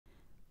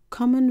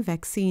Common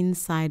vaccine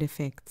side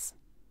effects.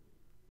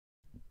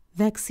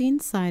 Vaccine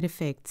side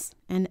effects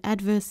and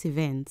adverse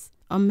events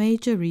are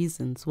major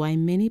reasons why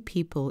many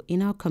people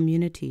in our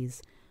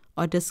communities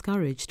are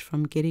discouraged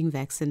from getting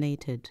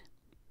vaccinated.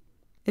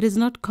 It is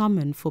not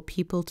common for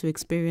people to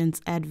experience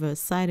adverse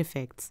side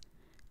effects,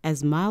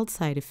 as mild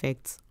side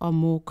effects are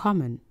more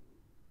common.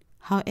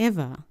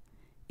 However,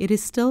 it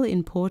is still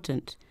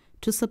important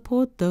to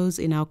support those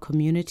in our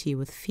community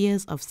with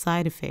fears of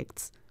side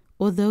effects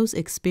or those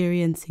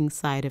experiencing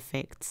side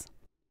effects.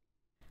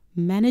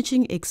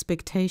 Managing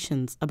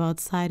expectations about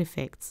side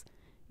effects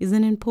is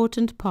an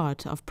important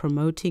part of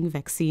promoting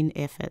vaccine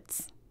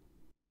efforts.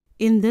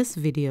 In this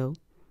video,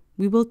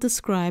 we will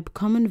describe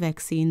common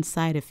vaccine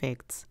side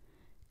effects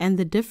and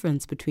the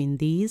difference between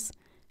these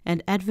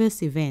and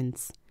adverse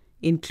events,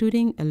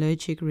 including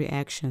allergic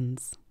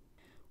reactions.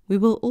 We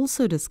will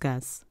also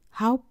discuss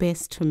how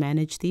best to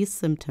manage these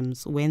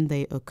symptoms when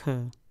they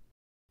occur.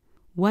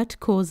 What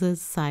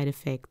causes side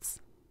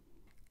effects?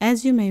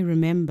 As you may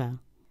remember,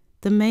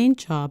 the main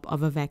job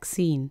of a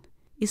vaccine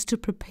is to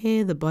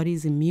prepare the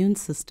body's immune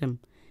system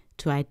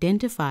to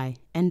identify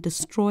and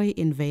destroy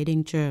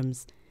invading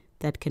germs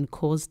that can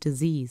cause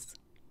disease.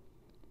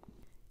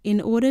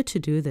 In order to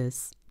do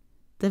this,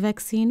 the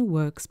vaccine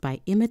works by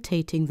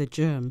imitating the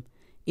germ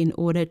in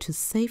order to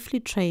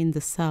safely train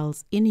the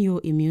cells in your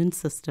immune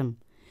system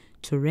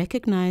to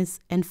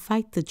recognize and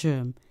fight the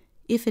germ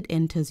if it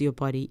enters your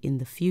body in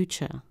the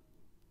future.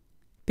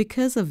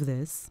 Because of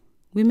this,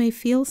 we may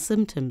feel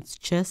symptoms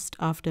just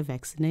after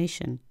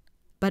vaccination,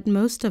 but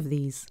most of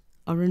these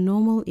are a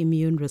normal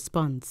immune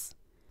response,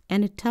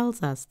 and it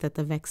tells us that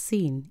the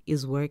vaccine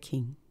is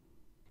working.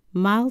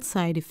 Mild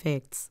side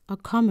effects are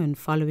common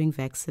following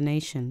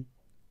vaccination.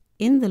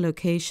 In the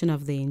location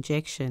of the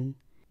injection,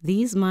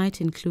 these might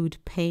include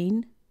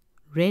pain,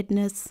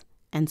 redness,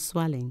 and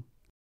swelling.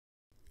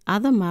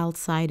 Other mild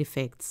side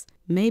effects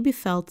may be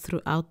felt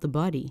throughout the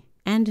body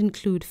and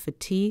include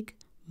fatigue,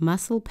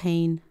 muscle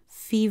pain,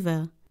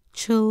 fever,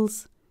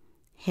 chills,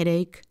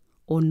 headache,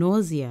 or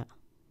nausea.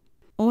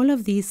 All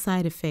of these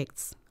side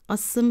effects are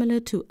similar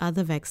to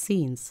other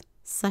vaccines,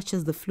 such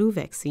as the flu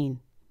vaccine.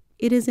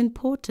 It is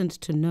important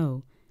to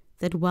know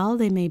that while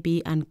they may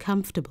be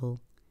uncomfortable,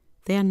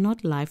 they are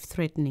not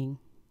life-threatening.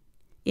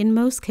 In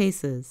most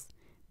cases,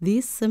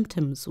 these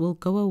symptoms will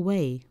go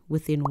away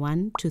within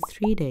 1 to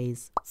 3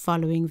 days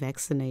following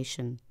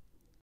vaccination.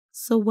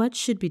 So what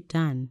should be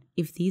done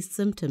if these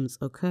symptoms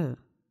occur?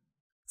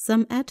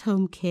 Some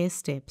at-home care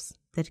steps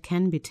that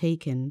can be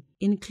taken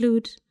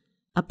include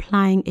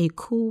applying a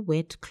cool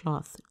wet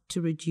cloth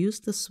to reduce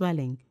the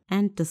swelling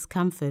and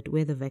discomfort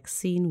where the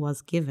vaccine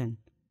was given,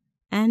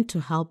 and to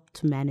help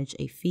to manage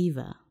a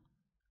fever.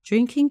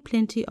 Drinking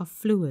plenty of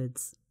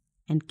fluids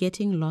and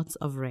getting lots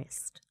of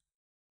rest.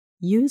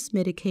 Use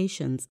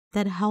medications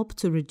that help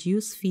to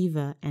reduce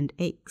fever and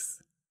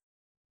aches.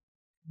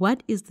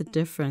 What is the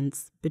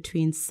difference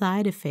between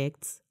side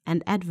effects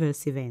and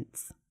adverse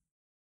events?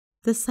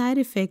 The side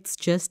effects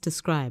just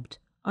described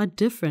are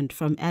different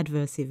from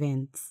adverse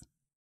events.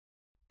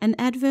 An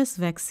adverse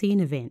vaccine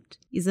event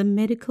is a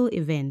medical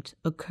event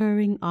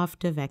occurring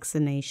after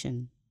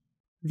vaccination.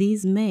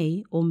 These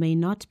may or may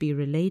not be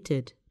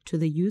related to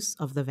the use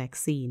of the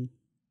vaccine.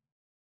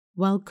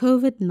 While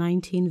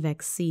COVID-19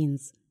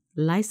 vaccines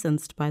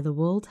licensed by the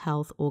World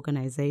Health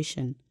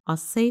Organization are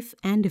safe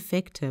and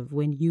effective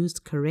when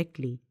used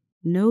correctly,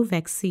 no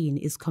vaccine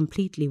is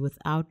completely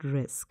without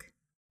risk,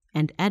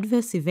 and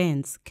adverse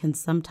events can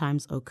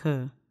sometimes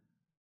occur.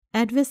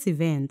 Adverse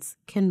events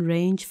can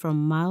range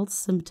from mild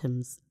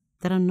symptoms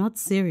that are not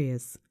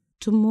serious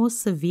to more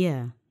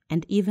severe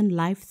and even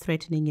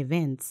life-threatening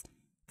events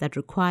that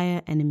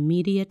require an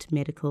immediate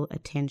medical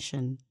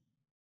attention.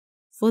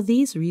 For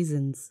these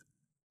reasons,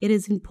 it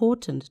is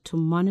important to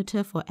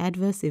monitor for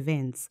adverse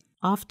events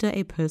after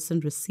a person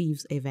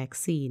receives a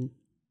vaccine.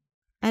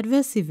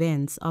 Adverse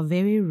events are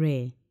very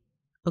rare,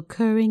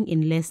 occurring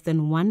in less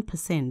than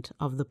 1%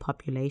 of the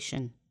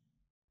population.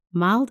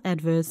 Mild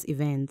adverse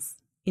events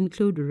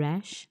include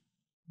rash,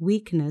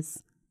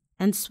 weakness,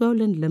 and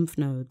swollen lymph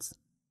nodes.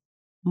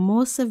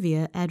 More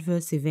severe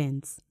adverse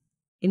events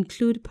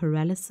include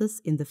paralysis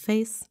in the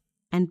face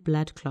and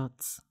blood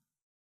clots.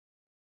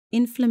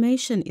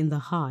 Inflammation in the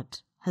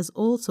heart has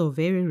also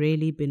very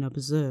rarely been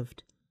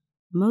observed,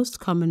 most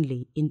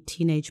commonly in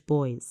teenage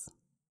boys.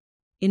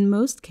 In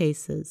most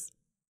cases,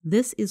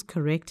 this is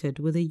corrected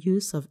with the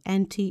use of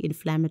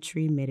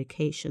anti-inflammatory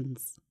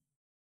medications.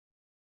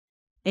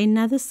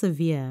 Another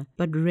severe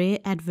but rare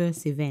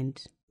adverse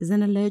event is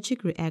an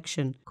allergic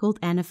reaction called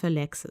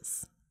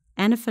anaphylaxis.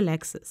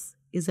 Anaphylaxis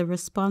is a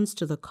response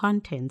to the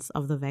contents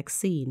of the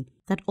vaccine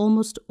that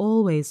almost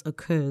always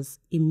occurs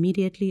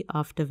immediately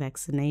after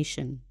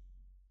vaccination.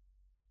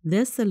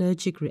 This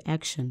allergic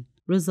reaction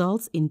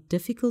results in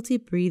difficulty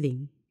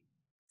breathing,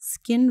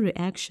 skin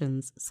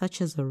reactions such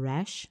as a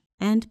rash,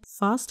 and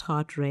fast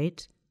heart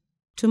rate.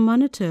 To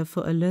monitor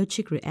for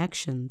allergic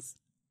reactions,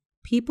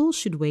 people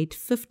should wait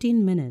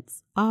 15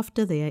 minutes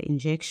after their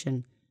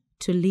injection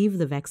to leave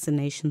the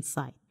vaccination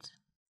site.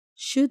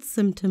 Should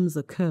symptoms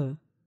occur,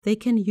 They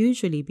can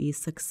usually be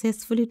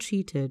successfully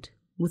treated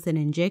with an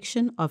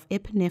injection of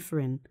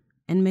epinephrine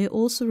and may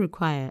also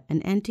require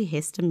an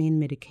antihistamine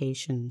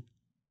medication.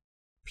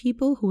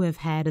 People who have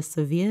had a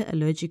severe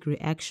allergic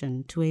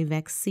reaction to a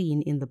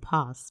vaccine in the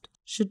past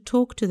should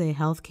talk to their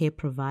healthcare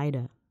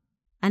provider.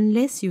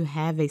 Unless you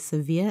have a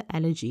severe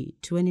allergy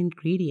to an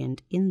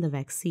ingredient in the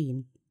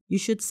vaccine, you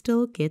should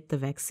still get the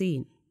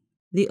vaccine.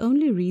 The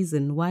only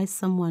reason why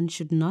someone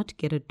should not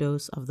get a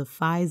dose of the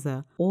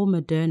Pfizer or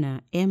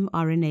Moderna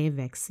mRNA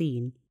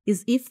vaccine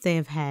is if they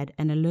have had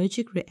an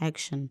allergic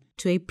reaction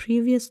to a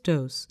previous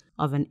dose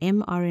of an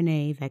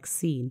mRNA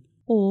vaccine,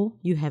 or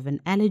you have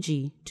an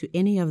allergy to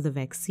any of the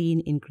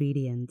vaccine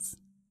ingredients.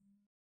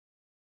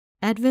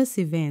 Adverse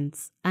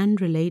events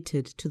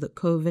unrelated to the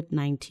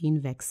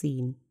COVID-19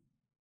 vaccine.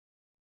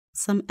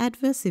 Some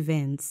adverse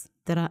events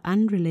that are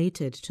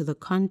unrelated to the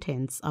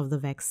contents of the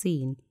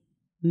vaccine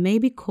may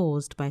be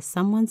caused by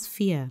someone's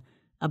fear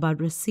about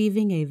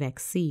receiving a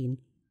vaccine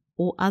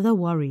or other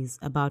worries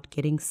about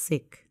getting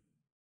sick.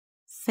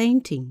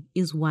 Fainting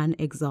is one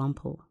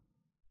example.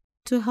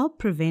 To help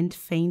prevent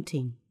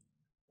fainting,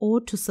 or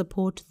to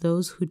support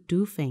those who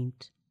do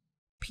faint,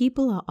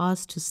 people are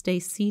asked to stay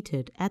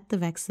seated at the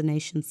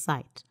vaccination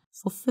site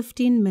for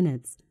 15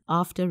 minutes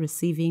after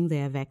receiving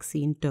their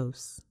vaccine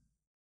dose.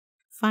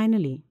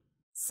 Finally,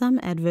 some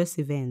adverse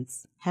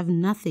events have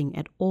nothing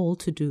at all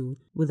to do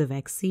with the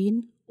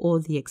vaccine or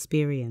the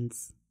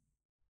experience.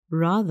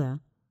 Rather,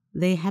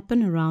 they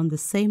happen around the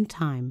same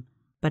time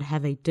but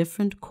have a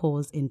different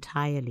cause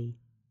entirely.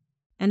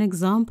 An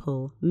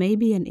example may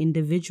be an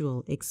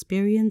individual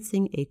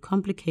experiencing a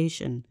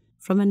complication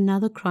from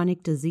another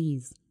chronic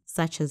disease,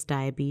 such as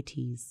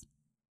diabetes.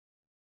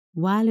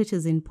 While it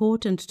is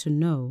important to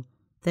know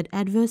that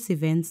adverse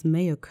events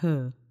may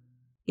occur,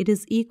 it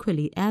is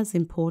equally as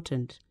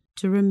important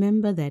to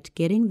remember that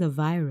getting the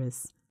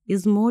virus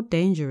is more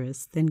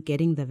dangerous than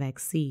getting the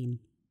vaccine.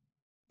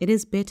 It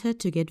is better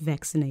to get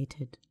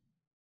vaccinated.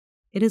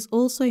 It is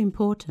also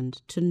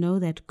important to know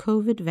that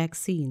COVID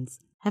vaccines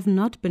have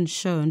not been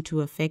shown to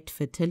affect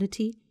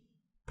fertility,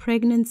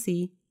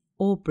 pregnancy,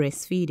 or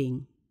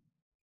breastfeeding.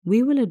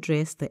 We will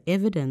address the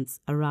evidence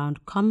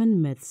around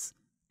common myths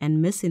and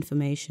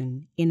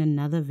misinformation in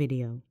another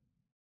video.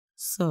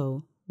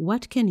 So,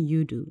 what can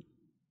you do?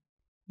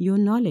 Your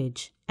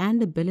knowledge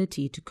and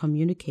ability to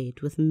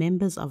communicate with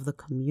members of the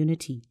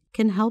community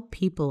can help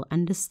people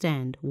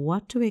understand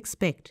what to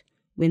expect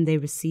when they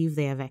receive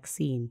their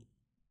vaccine.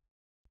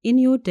 In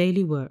your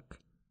daily work,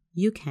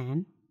 you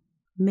can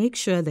make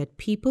sure that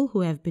people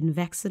who have been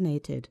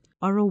vaccinated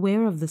are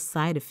aware of the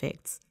side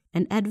effects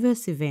and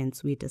adverse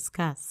events we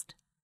discussed.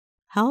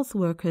 Health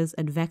workers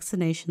at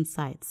vaccination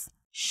sites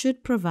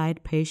should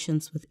provide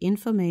patients with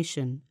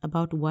information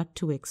about what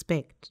to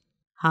expect,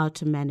 how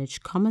to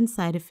manage common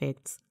side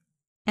effects,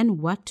 and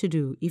what to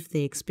do if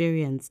they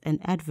experience an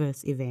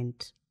adverse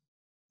event.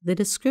 The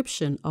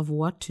description of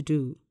what to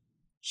do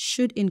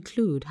should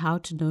include how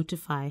to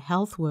notify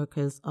health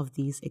workers of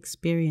these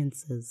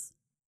experiences.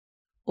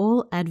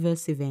 All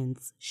adverse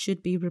events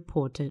should be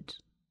reported.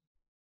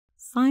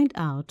 Find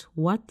out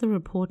what the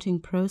reporting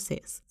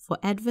process for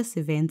adverse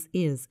events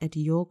is at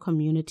your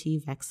community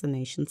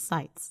vaccination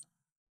sites.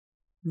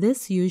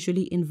 This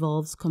usually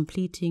involves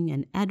completing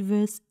an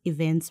adverse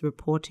events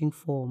reporting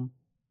form.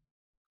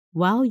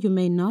 While you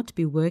may not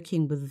be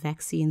working with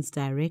vaccines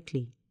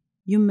directly,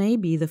 you may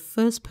be the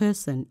first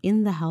person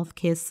in the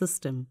healthcare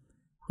system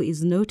who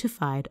is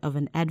notified of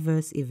an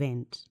adverse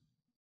event.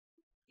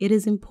 It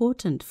is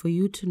important for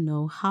you to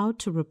know how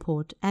to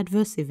report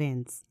adverse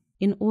events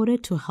in order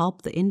to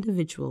help the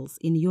individuals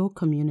in your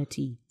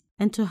community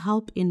and to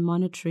help in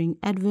monitoring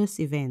adverse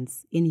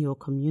events in your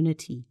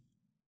community.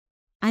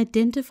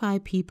 Identify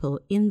people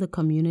in the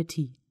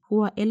community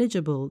who are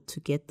eligible to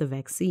get the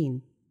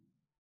vaccine.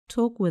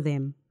 Talk with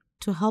them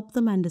to help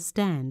them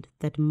understand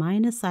that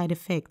minor side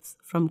effects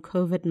from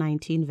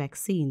COVID-19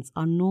 vaccines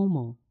are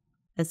normal,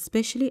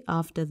 especially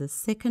after the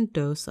second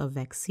dose of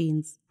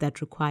vaccines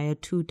that require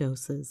 2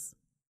 doses.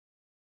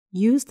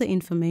 Use the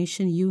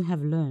information you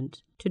have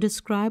learned to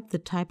describe the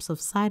types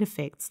of side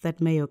effects that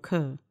may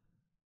occur.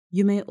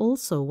 You may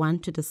also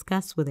want to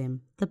discuss with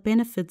them the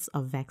benefits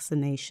of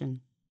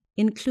vaccination,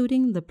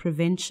 including the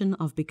prevention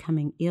of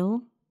becoming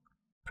ill,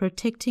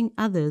 protecting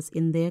others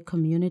in their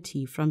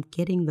community from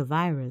getting the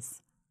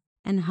virus,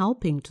 and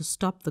helping to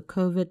stop the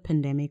COVID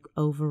pandemic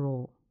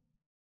overall.